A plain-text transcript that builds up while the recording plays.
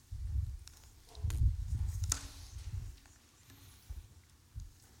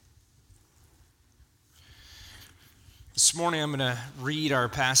This morning I'm going to read our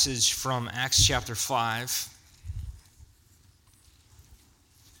passage from Acts chapter 5,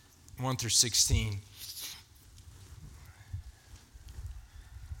 1 through 16.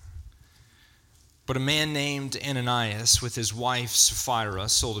 But a man named Ananias, with his wife Sapphira,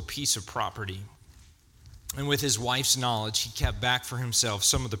 sold a piece of property. And with his wife's knowledge, he kept back for himself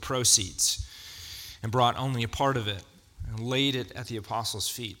some of the proceeds and brought only a part of it and laid it at the apostles'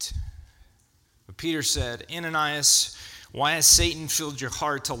 feet. But Peter said, Ananias, why has Satan filled your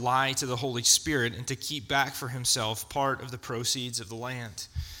heart to lie to the Holy Spirit and to keep back for himself part of the proceeds of the land?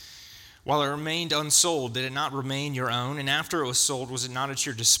 While it remained unsold, did it not remain your own? And after it was sold, was it not at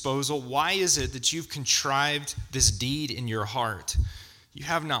your disposal? Why is it that you've contrived this deed in your heart? You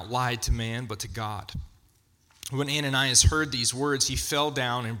have not lied to man, but to God. When Ananias heard these words, he fell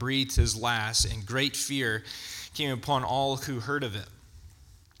down and breathed his last, and great fear came upon all who heard of it.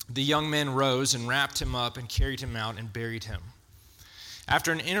 The young men rose and wrapped him up and carried him out and buried him.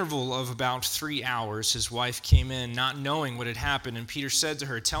 After an interval of about 3 hours, his wife came in, not knowing what had happened, and Peter said to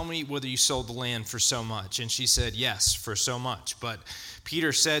her, Tell me whether you sold the land for so much. And she said, Yes, for so much. But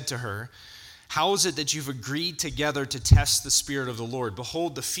Peter said to her, How is it that you've agreed together to test the Spirit of the Lord?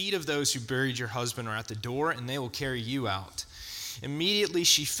 Behold, the feet of those who buried your husband are at the door, and they will carry you out. Immediately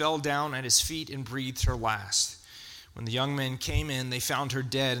she fell down at his feet and breathed her last. When the young men came in, they found her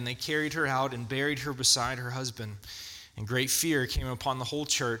dead, and they carried her out and buried her beside her husband. And great fear came upon the whole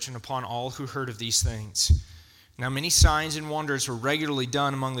church and upon all who heard of these things. Now many signs and wonders were regularly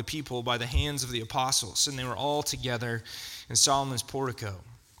done among the people by the hands of the apostles, and they were all together in Solomon's portico.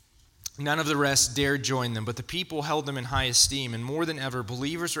 None of the rest dared join them, but the people held them in high esteem, and more than ever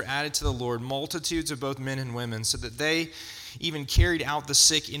believers were added to the Lord, multitudes of both men and women, so that they even carried out the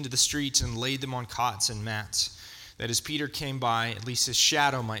sick into the streets and laid them on cots and mats, that as Peter came by, at least his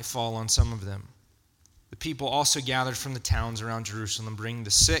shadow might fall on some of them. The people also gathered from the towns around Jerusalem, bringing the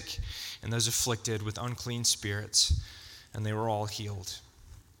sick and those afflicted with unclean spirits, and they were all healed.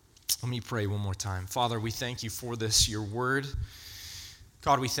 Let me pray one more time. Father, we thank you for this, your word.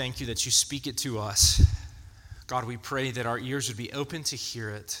 God, we thank you that you speak it to us. God, we pray that our ears would be open to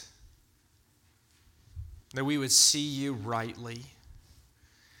hear it, that we would see you rightly,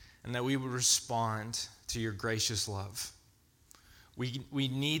 and that we would respond to your gracious love. We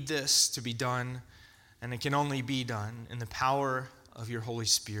need this to be done, and it can only be done in the power of your Holy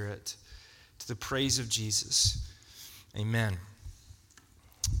Spirit, to the praise of Jesus. Amen.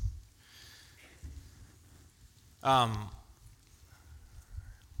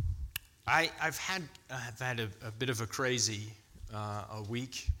 I've had a bit of a crazy a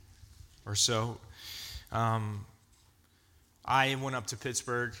week or so. I went up to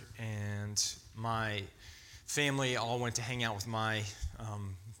Pittsburgh, and my family all went to hang out with my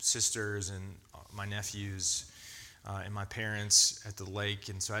sisters and my nephews and my parents at the lake,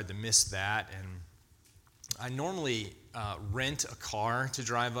 and so I had to miss that. And I normally rent a car to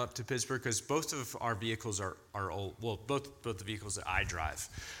drive up to Pittsburgh because both of our vehicles are old. Well, both the vehicles that I drive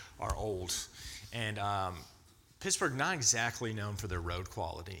are old, and Pittsburgh not exactly known for their road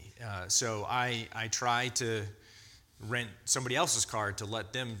quality. So I try to rent somebody else's car to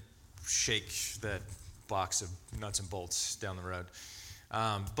let them shake that box of nuts and bolts down the road.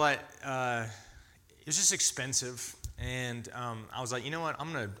 But it was just expensive, and I was like, you know what,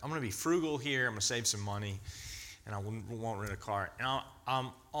 I'm gonna be frugal here. I'm gonna save some money, and I won't rent a car. And I'm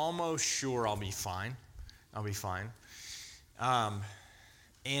almost sure I'll be fine.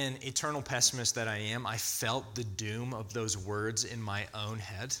 And eternal pessimist that I am, I felt the doom of those words in my own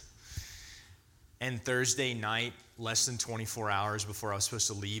head. And Thursday night, less than 24 hours before I was supposed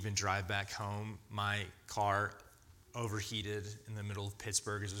to leave and drive back home, my car overheated in the middle of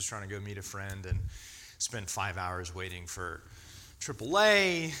Pittsburgh as I was trying to go meet a friend, and spent 5 hours waiting for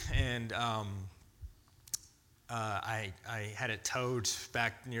AAA, and I had it towed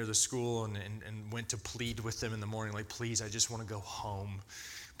back near the school and went to plead with them in the morning, like, please, I just want to go home,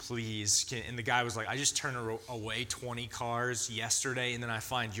 please. And the guy was like, I just turned away 20 cars yesterday, and then I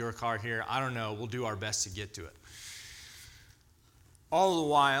find your car here. I don't know, we'll do our best to get to it. All the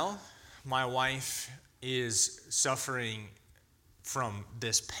while, my wife is suffering from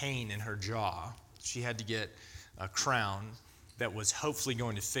this pain in her jaw. She had to get a crown that was hopefully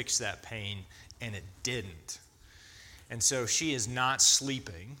going to fix that pain, and it didn't. And so she is not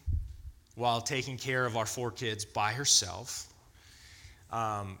sleeping while taking care of our 4 kids by herself.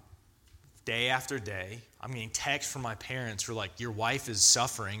 Day after day, I'm getting texts from my parents who are like, your wife is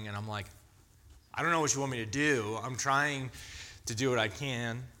suffering. And I'm like, I don't know what you want me to do. I'm trying to do what I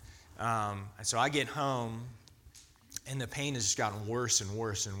can. And so I get home, and the pain has just gotten worse and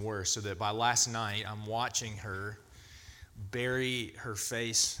worse and worse, so that by last night, I'm watching her bury her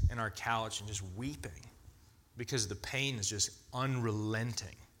face in our couch and just weeping because the pain is just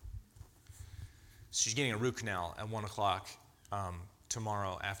unrelenting. She's getting a root canal at 1 o'clock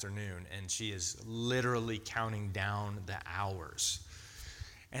tomorrow afternoon, and she is literally counting down the hours.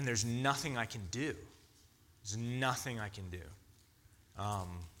 And there's nothing I can do. There's nothing I can do.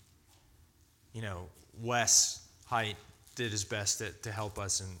 Wes Height did his best to help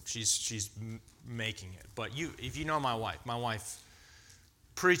us, and she's making it. But if you know my wife,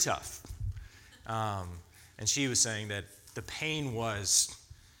 pretty tough. And she was saying that the pain was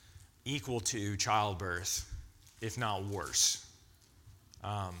equal to childbirth, if not worse.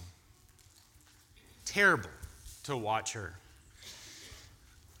 Terrible to watch her.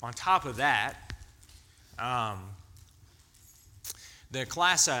 On top of that, the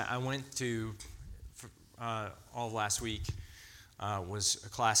class I went to all last week was a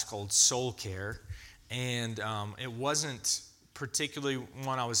class called Soul Care, and it wasn't particularly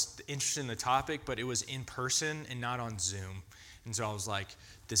one I was interested in the topic, but it was in person and not on Zoom. And so I was like,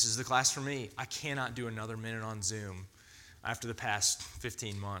 this is the class for me. I cannot do another minute on Zoom after the past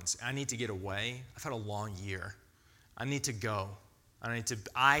 15 months. I need to get away. I've had a long year. I need to go.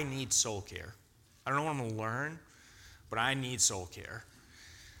 I need soul care. I don't know what I'm going to learn, but I need soul care.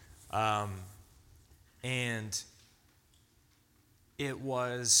 And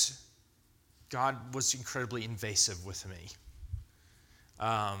God was incredibly invasive with me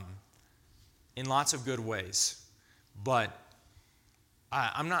in lots of good ways. But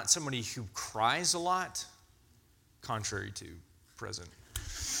I'm not somebody who cries a lot, contrary to present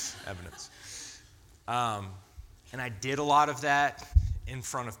evidence. And I did a lot of that in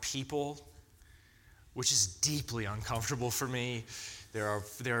front of people, which is deeply uncomfortable for me. There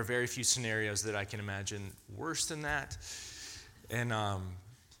are very few scenarios that I can imagine worse than that. And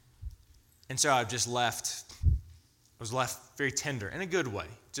so I was left very tender in a good way,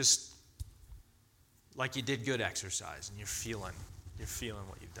 just like you did good exercise and you're feeling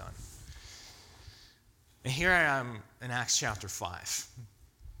what you've done. And here I am in Acts chapter 5.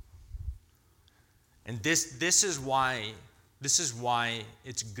 And this is why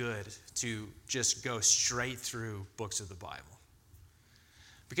it's good to just go straight through books of the Bible.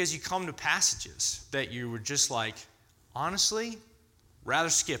 Because you come to passages that you were just like, honestly, rather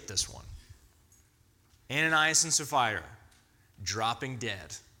skip this one. Ananias and Sapphira, dropping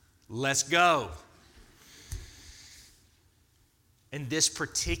dead. Let's go. In this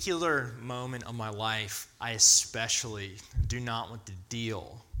particular moment of my life, I especially do not want to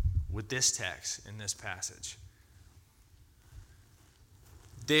deal with this text in this passage.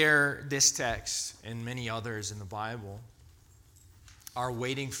 This text and many others in the Bible are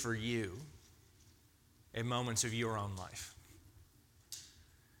waiting for you in moments of your own life.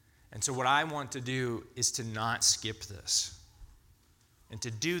 And so what I want to do is to not skip this and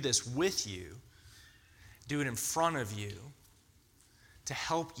to do this with you, do it in front of you, to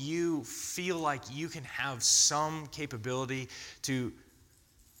help you feel like you can have some capability to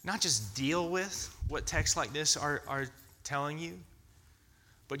not just deal with what texts like this are telling you,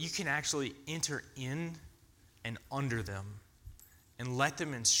 but you can actually enter in and under them and let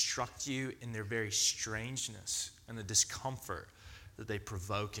them instruct you in their very strangeness and the discomfort that they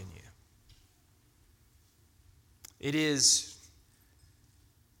provoke in you. It is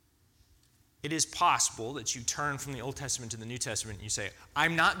possible that you turn from the Old Testament to the New Testament and you say,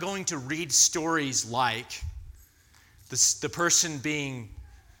 I'm not going to read stories like the person being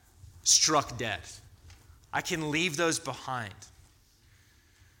struck dead. I can leave those behind.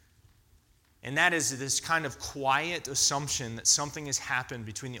 And that is this kind of quiet assumption that something has happened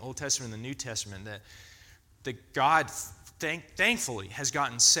between the Old Testament and the New Testament, that God, thankfully, has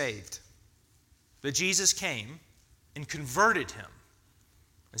gotten saved. That Jesus came and converted him.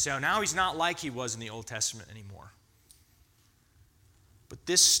 And so now he's not like he was in the Old Testament anymore. But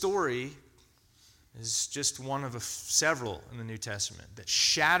this story is just one of several in the New Testament that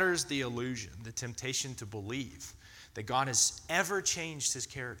shatters the illusion, the temptation to believe that God has ever changed his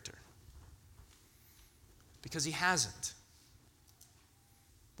character. Because he hasn't.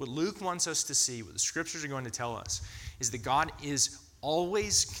 What Luke wants us to see, what the scriptures are going to tell us, is that God is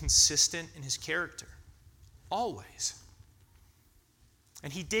always consistent in his character. Always.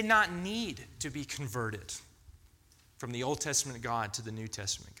 And he did not need to be converted from the Old Testament God to the New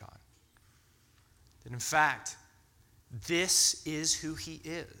Testament God. That in fact, this is who he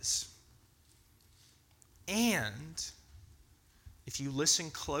is. And if you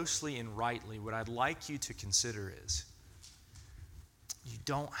listen closely and rightly, what I'd like you to consider is you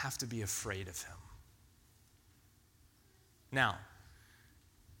don't have to be afraid of him. Now,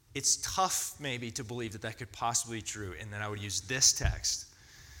 it's tough maybe to believe that could possibly be true, and that I would use this text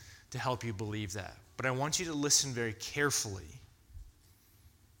to help you believe that. But I want you to listen very carefully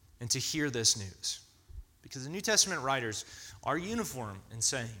and to hear this news. Because the New Testament writers are uniform in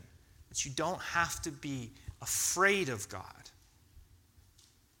saying that you don't have to be afraid of God.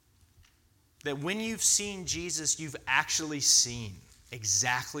 That when you've seen Jesus, you've actually seen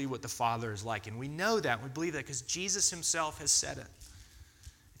exactly what the Father is like. And we know that, we believe that because Jesus himself has said it.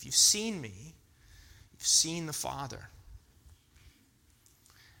 If you've seen me, you've seen the Father.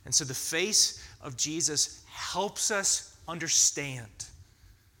 And so the face of Jesus helps us understand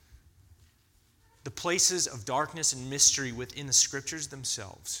the places of darkness and mystery within the Scriptures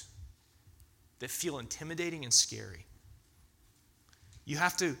themselves that feel intimidating and scary. You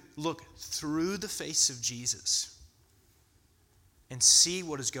have to look through the face of Jesus and see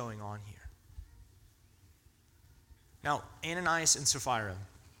what is going on here. Now, Ananias and Sapphira,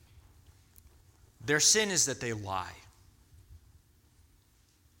 their sin is that they lie.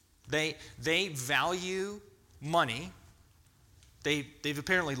 They value money. They've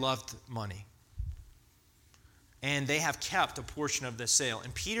apparently loved money. And they have kept a portion of the sale.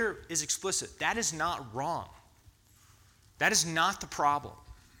 And Peter is explicit. That is not wrong. That is not the problem.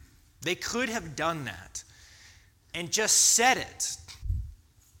 They could have done that and just said it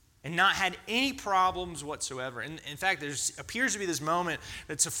and not had any problems whatsoever. And in fact, there appears to be this moment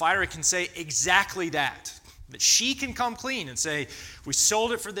that Sapphira can say exactly that. That she can come clean and say, we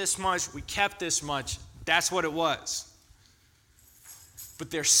sold it for this much, we kept this much, that's what it was. But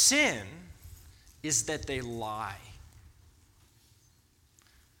their sin is that they lie.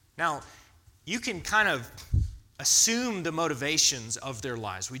 Now, you can kind of assume the motivations of their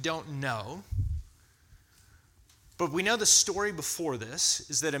lies. We don't know. But we know the story before this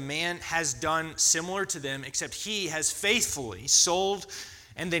is that a man has done similar to them, except he has faithfully sold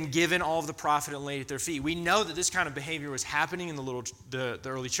and then given all of the profit and laid it at their feet. We know that this kind of behavior was happening in the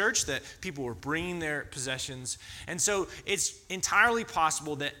early church, that people were bringing their possessions. And so it's entirely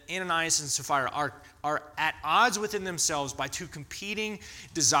possible that Ananias and Sapphira are at odds within themselves by two competing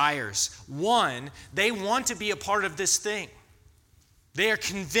desires. One, they want to be a part of this thing. They are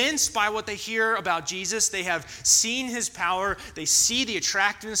convinced by what they hear about Jesus. They have seen his power. They see the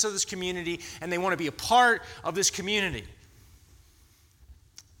attractiveness of this community, and they want to be a part of this community.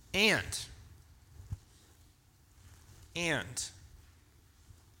 And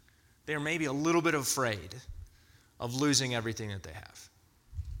they're maybe a little bit afraid of losing everything that they have.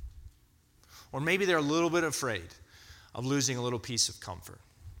 Or maybe they're a little bit afraid of losing a little piece of comfort.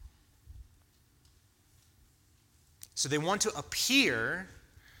 So they want to appear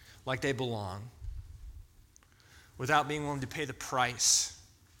like they belong without being willing to pay the price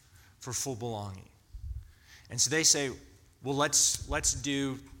for full belonging. And so they say, well, let's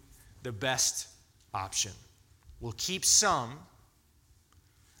do the best option. We'll keep some,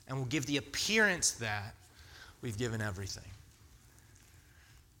 and we'll give the appearance that we've given everything.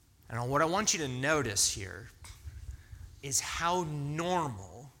 And what I want you to notice here is how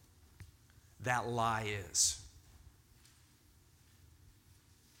normal that lie is.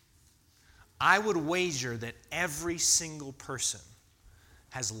 I would wager that every single person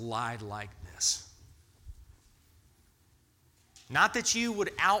has lied like this. Not that you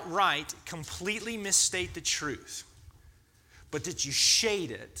would outright completely misstate the truth, but that you shade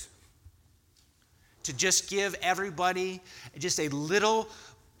it to just give everybody just a little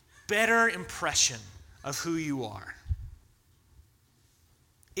better impression of who you are.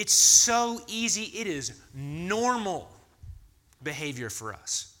 It's so easy. It is normal behavior for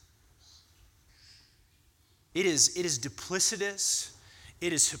us. It is duplicitous.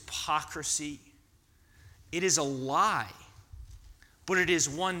 It is hypocrisy. It is a lie. But it is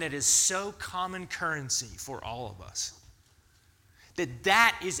one that is so common currency for all of us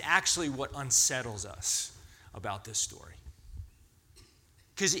that is actually what unsettles us about this story.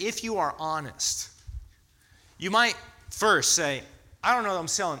 Because if you are honest, you might first say, I don't know that I'm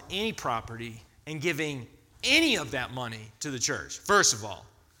selling any property and giving any of that money to the church. First of all,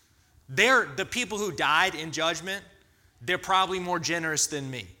 the people who died in judgment, they're probably more generous than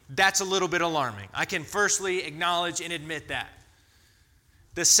me. That's a little bit alarming. I can firstly acknowledge and admit that.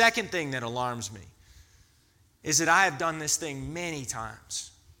 The second thing that alarms me is that I have done this thing many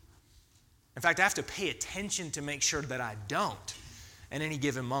times. In fact, I have to pay attention to make sure that I don't at any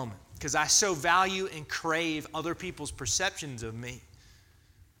given moment, because I so value and crave other people's perceptions of me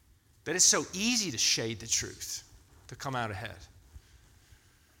that it's so easy to shade the truth, to come out ahead.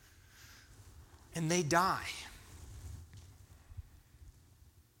 And they die.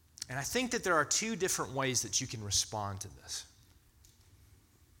 And I think that there are two different ways that you can respond to this.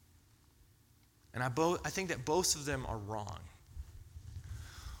 And I think that both of them are wrong.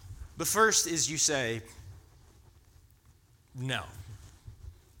 The first is you say, no.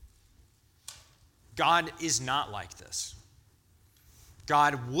 God is not like this.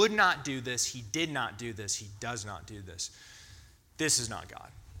 God would not do this. He did not do this. He does not do this. This is not God.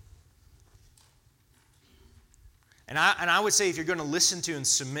 And I would say if you're going to listen to and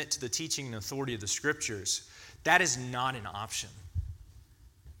submit to the teaching and authority of the Scriptures, that is not an option.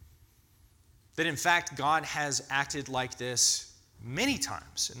 That in fact, God has acted like this many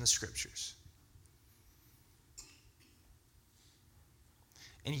times in the Scriptures.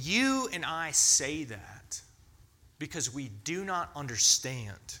 And you and I say that because we do not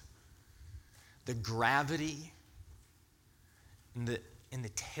understand the gravity and the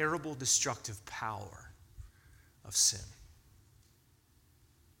terrible destructive power of sin.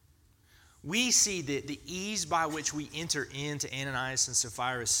 We see the ease by which we enter into Ananias and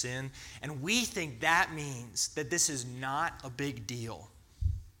Sapphira's sin, and we think that means that this is not a big deal.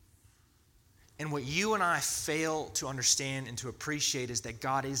 And what you and I fail to understand and to appreciate is that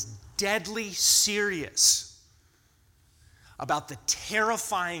God is deadly serious about the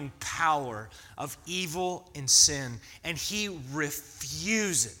terrifying power of evil and sin, and He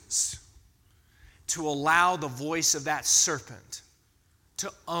refuses to allow the voice of that serpent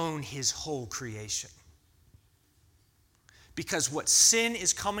to own His whole creation. Because what sin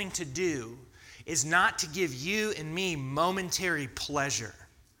is coming to do is not to give you and me momentary pleasure,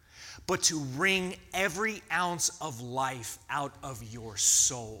 but to wring every ounce of life out of your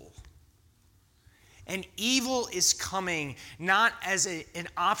soul. And evil is coming not as an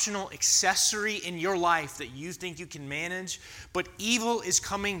optional accessory in your life that you think you can manage, but evil is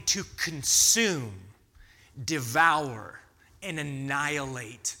coming to consume, devour, and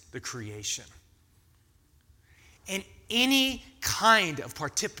annihilate the creation. And any kind of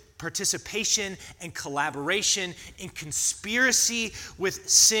participation and collaboration in conspiracy with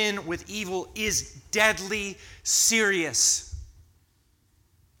sin, with evil, is deadly serious.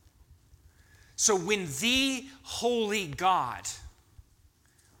 So when the holy God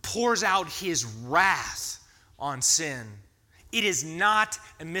pours out His wrath on sin, it is not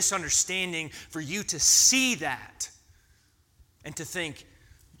a misunderstanding for you to see that and to think,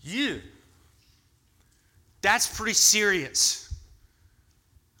 that's pretty serious.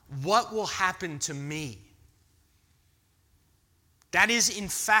 What will happen to me? That is, in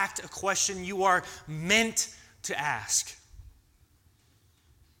fact, a question you are meant to ask.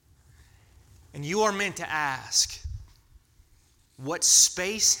 And you are meant to ask, what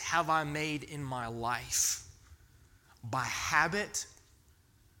space have I made in my life by habit,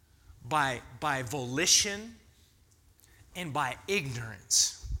 by volition, and by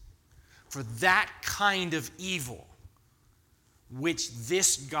ignorance for that kind of evil which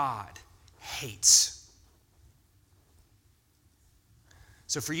this God hates?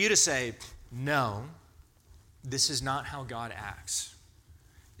 So for you to say, no, this is not how God acts,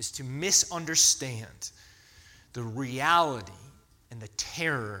 is to misunderstand the reality and the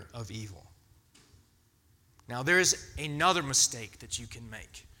terror of evil. Now, there is another mistake that you can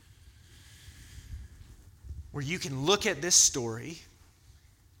make, where you can look at this story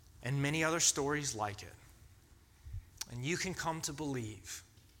and many other stories like it, and you can come to believe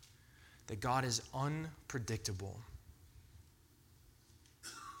that God is unpredictable,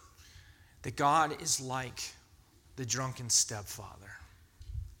 that God is like the drunken stepfather,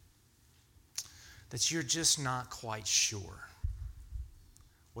 that you're just not quite sure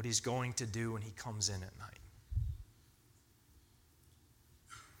what He's going to do when He comes in at night.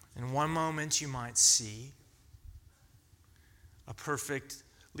 In one moment you might see a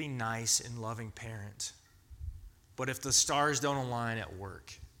perfectly nice and loving parent, but if the stars don't align at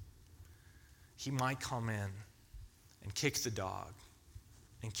work, He might come in and kick the dog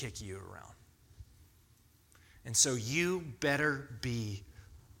and kick you around. And so you better be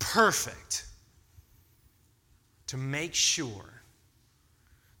perfect to make sure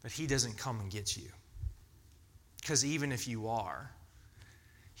that He doesn't come and get you. Because even if you are,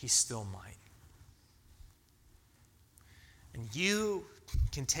 He still might. And you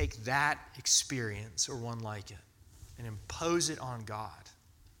can take that experience or one like it and impose it on God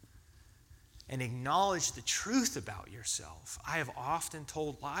and acknowledge the truth about yourself. I have often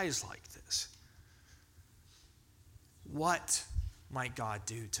told lies like this. What might God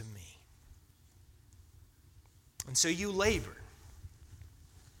do to me? And so you labor.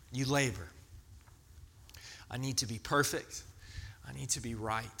 You labor. I need to be perfect. I need to be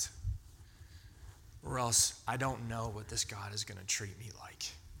right. Or else I don't know what this God is going to treat me like.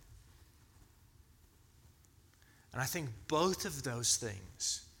 And I think both of those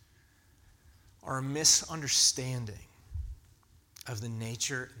things are a misunderstanding of the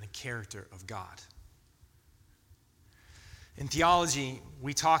nature and the character of God. In theology,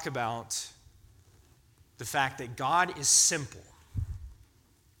 we talk about the fact that God is simple.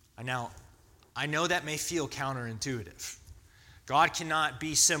 Now, I know that may feel counterintuitive. God cannot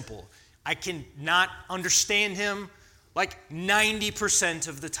be simple. I cannot understand him like 90%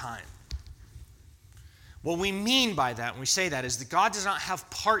 of the time. What we mean by that when we say that is that God does not have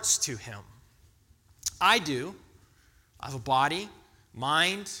parts to him. I do. I have a body,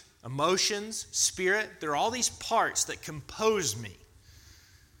 mind, emotions, spirit. There are all these parts that compose me.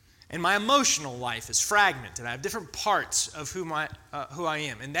 And my emotional life is fragmented. I have different parts of who I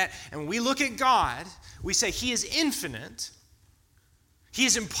am. And when we look at God, we say he is infinite. He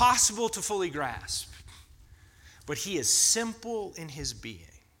is impossible to fully grasp. But he is simple in his being.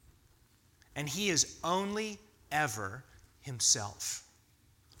 And he is only ever himself.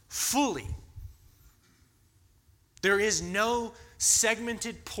 Fully. There is no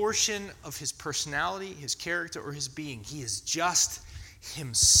segmented portion of his personality, his character, or his being. He is just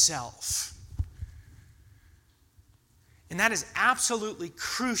himself. And that is absolutely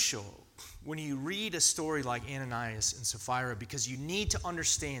crucial when you read a story like Ananias and Sapphira, because you need to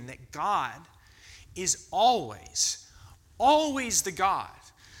understand that God is always the God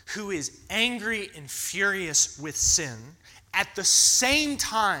who is angry and furious with sin at the same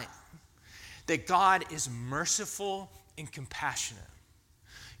time that God is merciful and compassionate.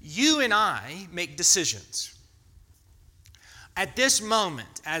 You and I make decisions. At this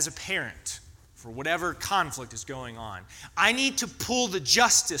moment, as a parent, for whatever conflict is going on, I need to pull the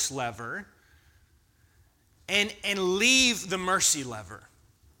justice lever and leave the mercy lever.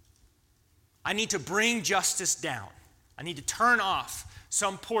 I need to bring justice down. I need to turn off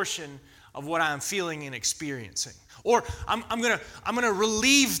some portion of what I'm feeling and experiencing. Or I'm gonna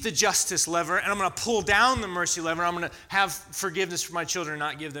relieve the justice lever and I'm gonna pull down the mercy lever. I'm gonna have forgiveness for my children and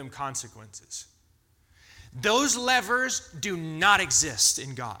not give them consequences. Those levers do not exist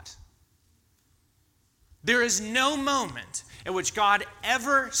in God. There is no moment in which God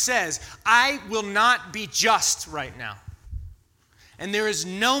ever says, I will not be just right now. And there is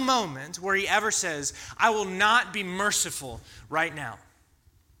no moment where he ever says, I will not be merciful right now.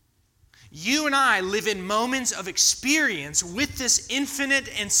 You and I live in moments of experience with this infinite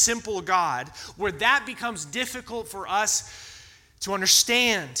and simple God where that becomes difficult for us to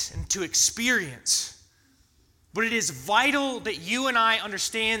understand and to experience. But it is vital that you and I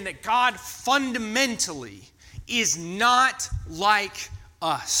understand that God fundamentally is not like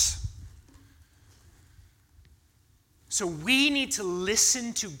us. So we need to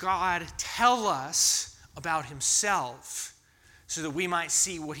listen to God tell us about himself so that we might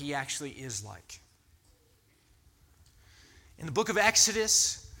see what he actually is like. In the book of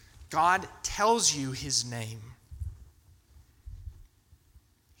Exodus, God tells you his name.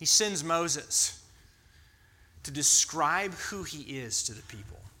 He sends Moses to describe who he is to the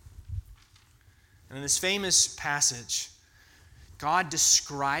people. And in this famous passage, God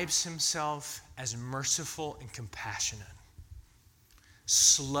describes himself as merciful and compassionate,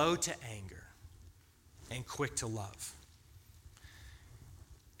 slow to anger, and quick to love.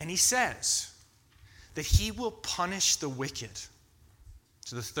 And he says that he will punish the wicked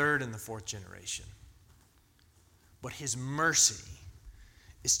to the third and the fourth generation. But his mercy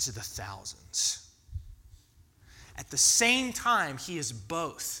is to the thousands. At the same time, he is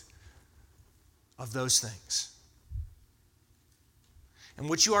both of those things. And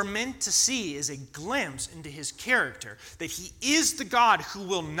what you are meant to see is a glimpse into his character, that he is the God who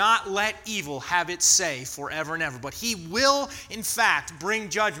will not let evil have its say forever and ever. But he will, in fact, bring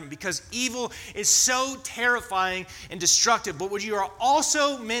judgment because evil is so terrifying and destructive. But what you are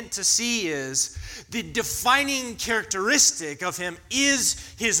also meant to see is the defining characteristic of him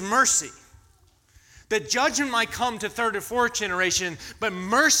is his mercy. That judgment might come to third or fourth generation, but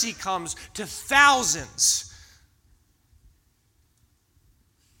mercy comes to thousands.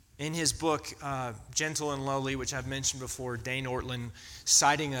 In his book, Gentle and Lowly, which I've mentioned before, Dane Ortlund,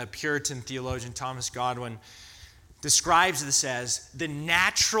 citing a Puritan theologian, Thomas Godwin, describes this as the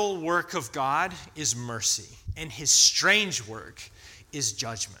natural work of God is mercy, and his strange work is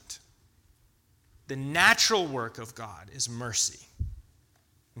judgment. The natural work of God is mercy.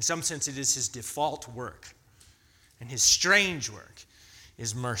 In some sense, it is his default work. And his strange work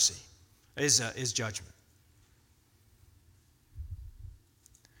is mercy, is judgment.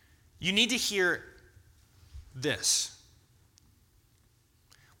 You need to hear this.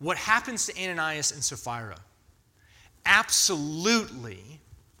 What happens to Ananias and Sapphira absolutely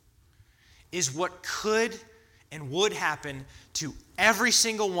is what could and would happen to every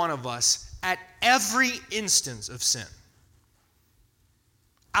single one of us at every instance of sin,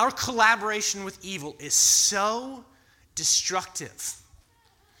 our collaboration with evil is so destructive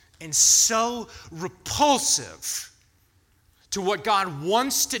and so repulsive to what God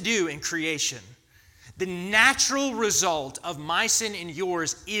wants to do in creation. The natural result of my sin and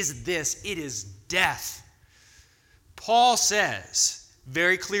yours is this: it is death. Paul says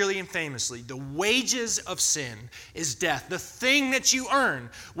very clearly and famously, the wages of sin is death. The thing that you earn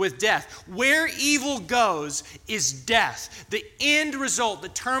with death. Where evil goes is death. The end result, the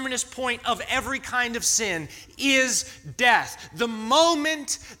terminus point of every kind of sin is death. The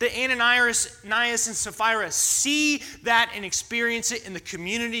moment that Ananias and Sapphira see that and experience it, and the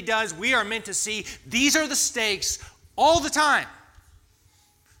community does, we are meant to see these are the stakes all the time.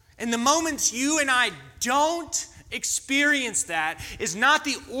 And the moments you and I don't experience that is not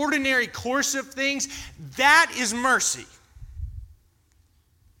the ordinary course of things. That is mercy.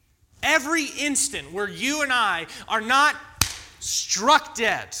 Every instant where you and I are not struck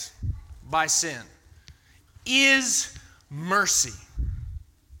dead by sin is mercy.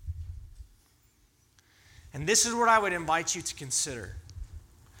 And this is what I would invite you to consider.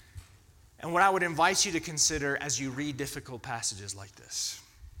 And what I would invite you to consider as you read difficult passages like this.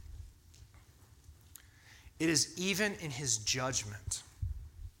 It is even in his judgment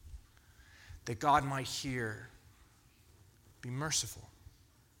that God might here be merciful.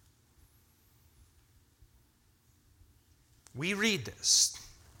 We read this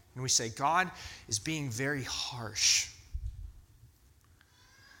and we say, God is being very harsh.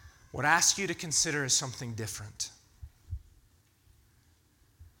 What I ask you to consider is something different.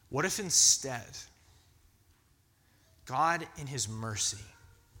 What if instead God in his mercy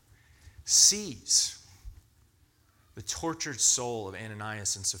sees the tortured soul of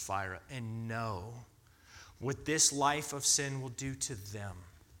Ananias and Sapphira and know what this life of sin will do to them?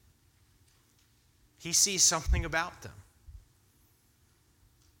 He sees something about them.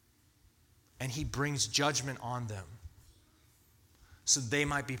 And he brings judgment on them so they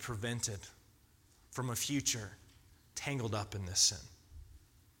might be prevented from a future tangled up in this sin.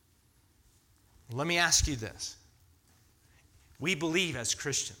 Let me ask you this. We believe as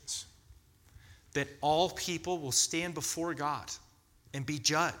Christians that all people will stand before God and be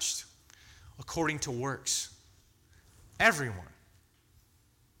judged according to works. Everyone.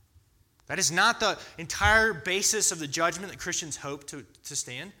 That is not the entire basis of the judgment that Christians hope to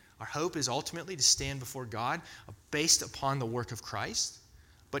stand. Our hope is ultimately to stand before God based upon the work of Christ.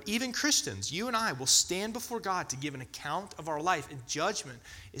 But even Christians, you and I, will stand before God to give an account of our life, and judgment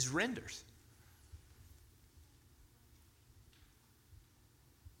is rendered.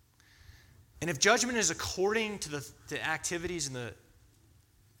 And if judgment is according to the activities and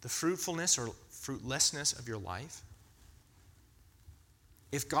the fruitfulness or fruitlessness of your life,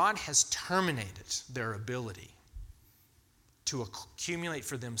 if God has terminated their ability to accumulate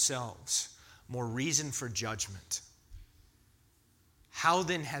for themselves more reason for judgment, how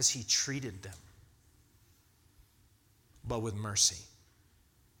then has he treated them? But with mercy.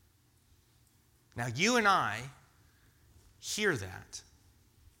 Now you and I hear that.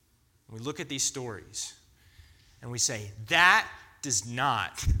 We look at these stories and we say, that does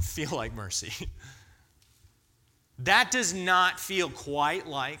not feel like mercy. That does not feel quite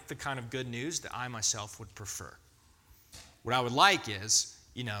like the kind of good news that I myself would prefer. What I would like is,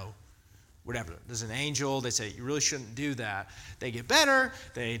 whatever. There's an angel, they say, you really shouldn't do that. They get better,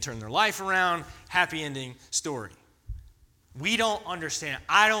 they turn their life around, happy ending story. We don't understand.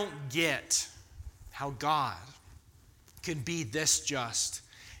 I don't get how God can be this just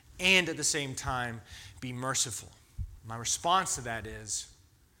and at the same time be merciful. My response to that is,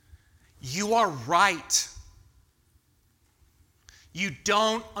 you are right. You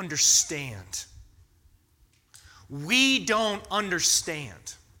don't understand. We don't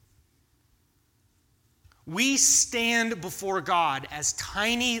understand. We stand before God as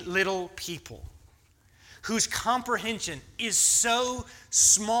tiny little people whose comprehension is so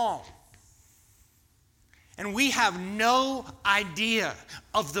small. And we have no idea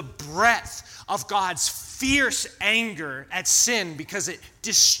of the breadth of God's fierce anger at sin because it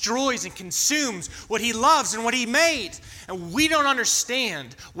destroys and consumes what he loves and what he made. And we don't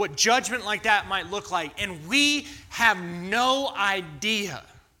understand what judgment like that might look like. And we have no idea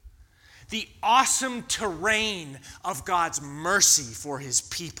the awesome terrain of God's mercy for his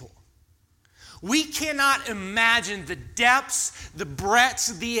people. We cannot imagine the depths, the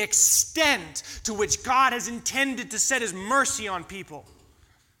breadths, the extent to which God has intended to set his mercy on people.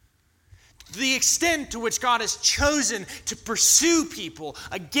 The extent to which God has chosen to pursue people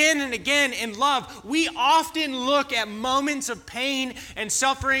again and again in love, we often look at moments of pain and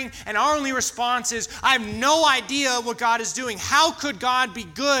suffering, and our only response is, I have no idea what God is doing. How could God be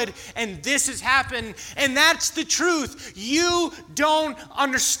good and this has happened? And that's the truth. You don't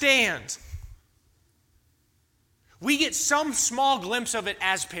understand. We get some small glimpse of it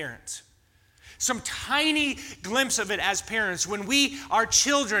as parents. Some tiny glimpse of it as parents when our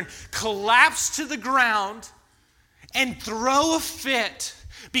children collapse to the ground and throw a fit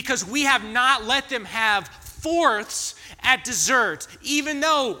because we have not let them have fourths at dessert, even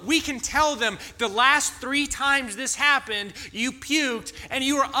though we can tell them the last 3 times this happened, you puked and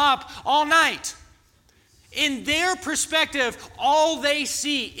you were up all night. In their perspective, all they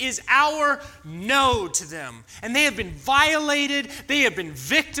see is our no to them. And they have been violated, they have been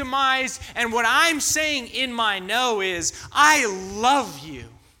victimized, and what I'm saying in my no is, I love you.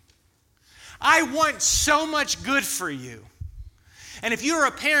 I want so much good for you. And if you're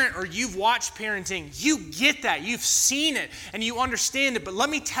a parent or you've watched parenting, you get that, you've seen it, and you understand it. But let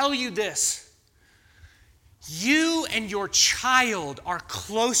me tell you this. You and your child are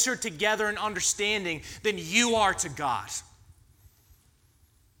closer together in understanding than you are to God.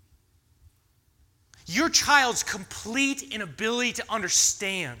 Your child's complete inability to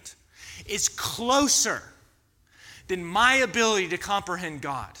understand is closer than my ability to comprehend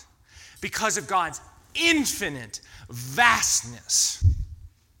God because of God's infinite vastness.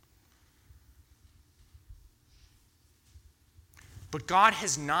 But God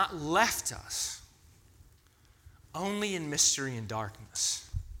has not left us only in mystery and darkness.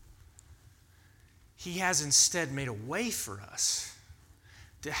 He has instead made a way for us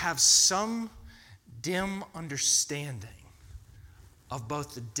to have some dim understanding of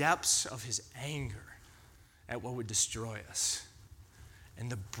both the depths of his anger at what would destroy us and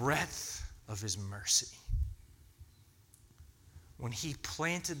the breadth of his mercy. When he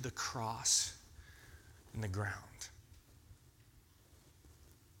planted the cross in the ground.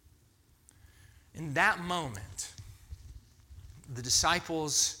 In that moment, the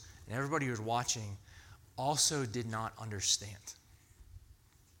disciples and everybody who was watching also did not understand.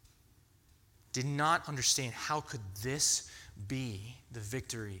 Did not understand how could this be the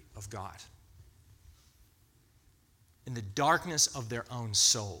victory of God. In the darkness of their own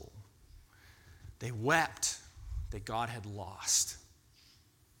soul, they wept that God had lost.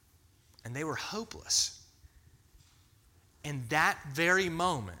 And they were hopeless. And that very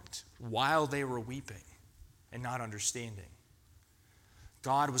moment, while they were weeping and not understanding,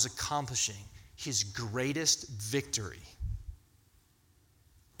 God was accomplishing his greatest victory,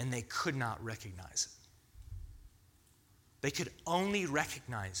 and they could not recognize it. They could only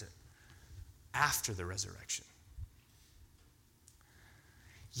recognize it after the resurrection.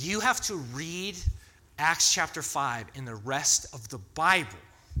 You have to read Acts chapter 5 and the rest of the Bible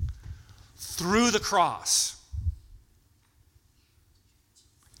through the cross.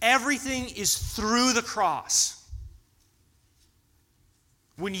 Everything is through the cross.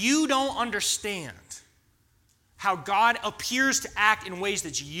 When you don't understand how God appears to act in ways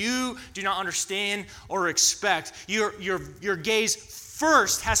that you do not understand or expect, your gaze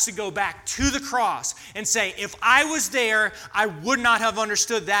first has to go back to the cross and say, if I was there, I would not have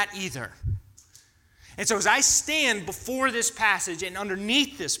understood that either. And so as I stand before this passage and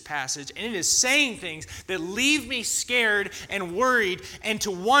underneath this passage, and it is saying things that leave me scared and worried and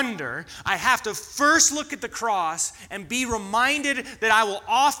to wonder, I have to first look at the cross and be reminded that I will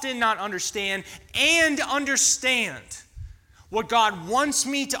often not understand and understand what God wants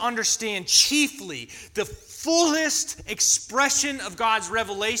me to understand chiefly. The fullest expression of God's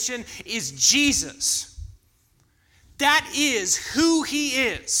revelation is Jesus. That is who he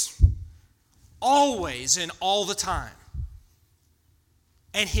is. Always and all the time.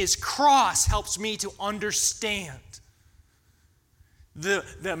 And his cross helps me to understand the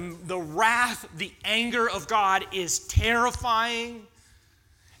wrath, the anger of God is terrifying,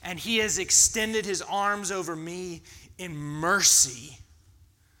 and he has extended his arms over me in mercy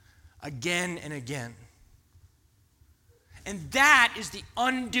again and again. And that is the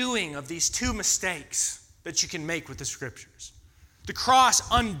undoing of these 2 mistakes that you can make with the scriptures. The cross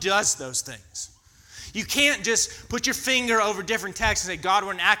undoes those things. You can't just put your finger over different texts and say, God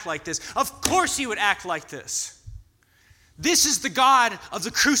wouldn't act like this. Of course he would act like this. This is the God of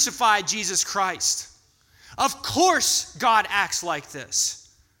the crucified Jesus Christ. Of course God acts like this.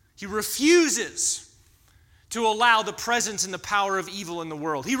 He refuses to allow the presence and the power of evil in the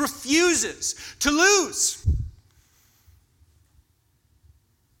world. He refuses to lose.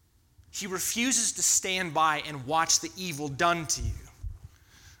 He refuses to stand by and watch the evil done to you.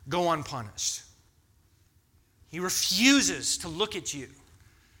 go unpunished. He refuses to look at you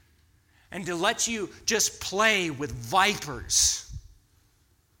and to let you just play with vipers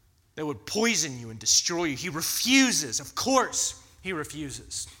that would poison you and destroy you. He refuses. Of course, he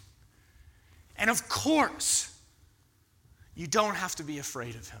refuses. And of course, you don't have to be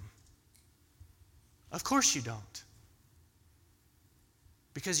afraid of him. Of course you don't.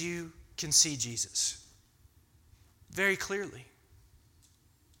 Because you can see Jesus very clearly.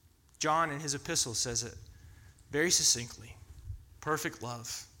 John in his epistle says it very succinctly. Perfect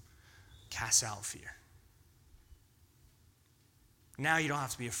love casts out fear. Now you don't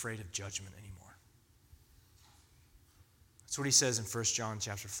have to be afraid of judgment anymore. That's what he says in 1 John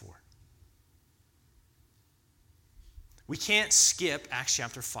chapter 4. We can't skip Acts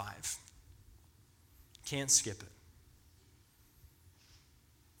chapter 5. Can't skip it.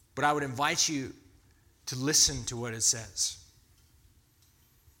 But I would invite you to listen to what it says.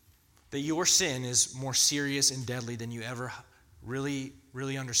 That your sin is more serious and deadly than you ever really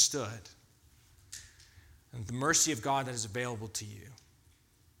understood. And the mercy of God that is available to you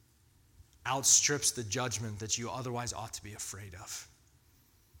outstrips the judgment that you otherwise ought to be afraid of.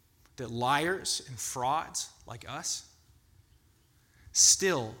 That liars and frauds like us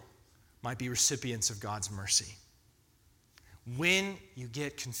still might be recipients of God's mercy. When you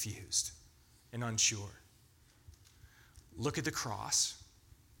get confused and unsure, look at the cross.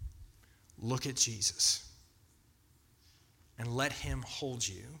 Look at Jesus and let him hold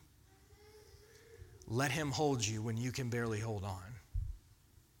you. Let him hold you when you can barely hold on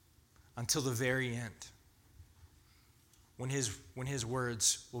until the very end, when his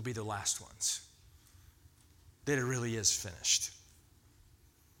words will be the last ones, that it really is finished.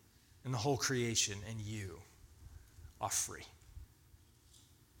 And the whole creation and you are free.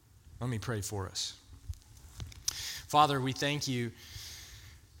 Let me pray for us. Father, we thank you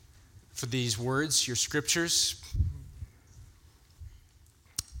for these words, your scriptures.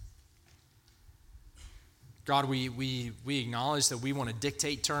 God, we acknowledge that we want to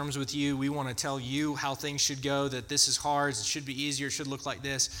dictate terms with you. We want to tell you how things should go, that this is hard, it should be easier, it should look like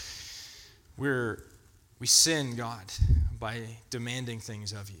this. We sin, God, by demanding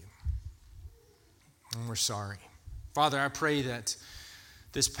things of you. And we're sorry. Father, I pray that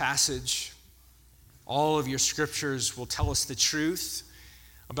this passage, all of your scriptures will tell us the truth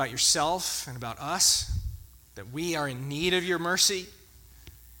about yourself and about us, that we are in need of your mercy.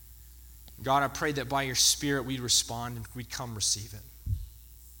 God, I pray that by your Spirit we'd respond and we'd come receive it.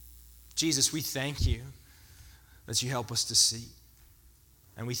 Jesus, we thank you that you help us to see.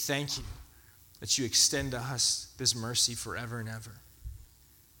 And we thank you that you extend to us this mercy forever and ever.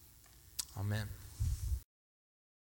 Amen.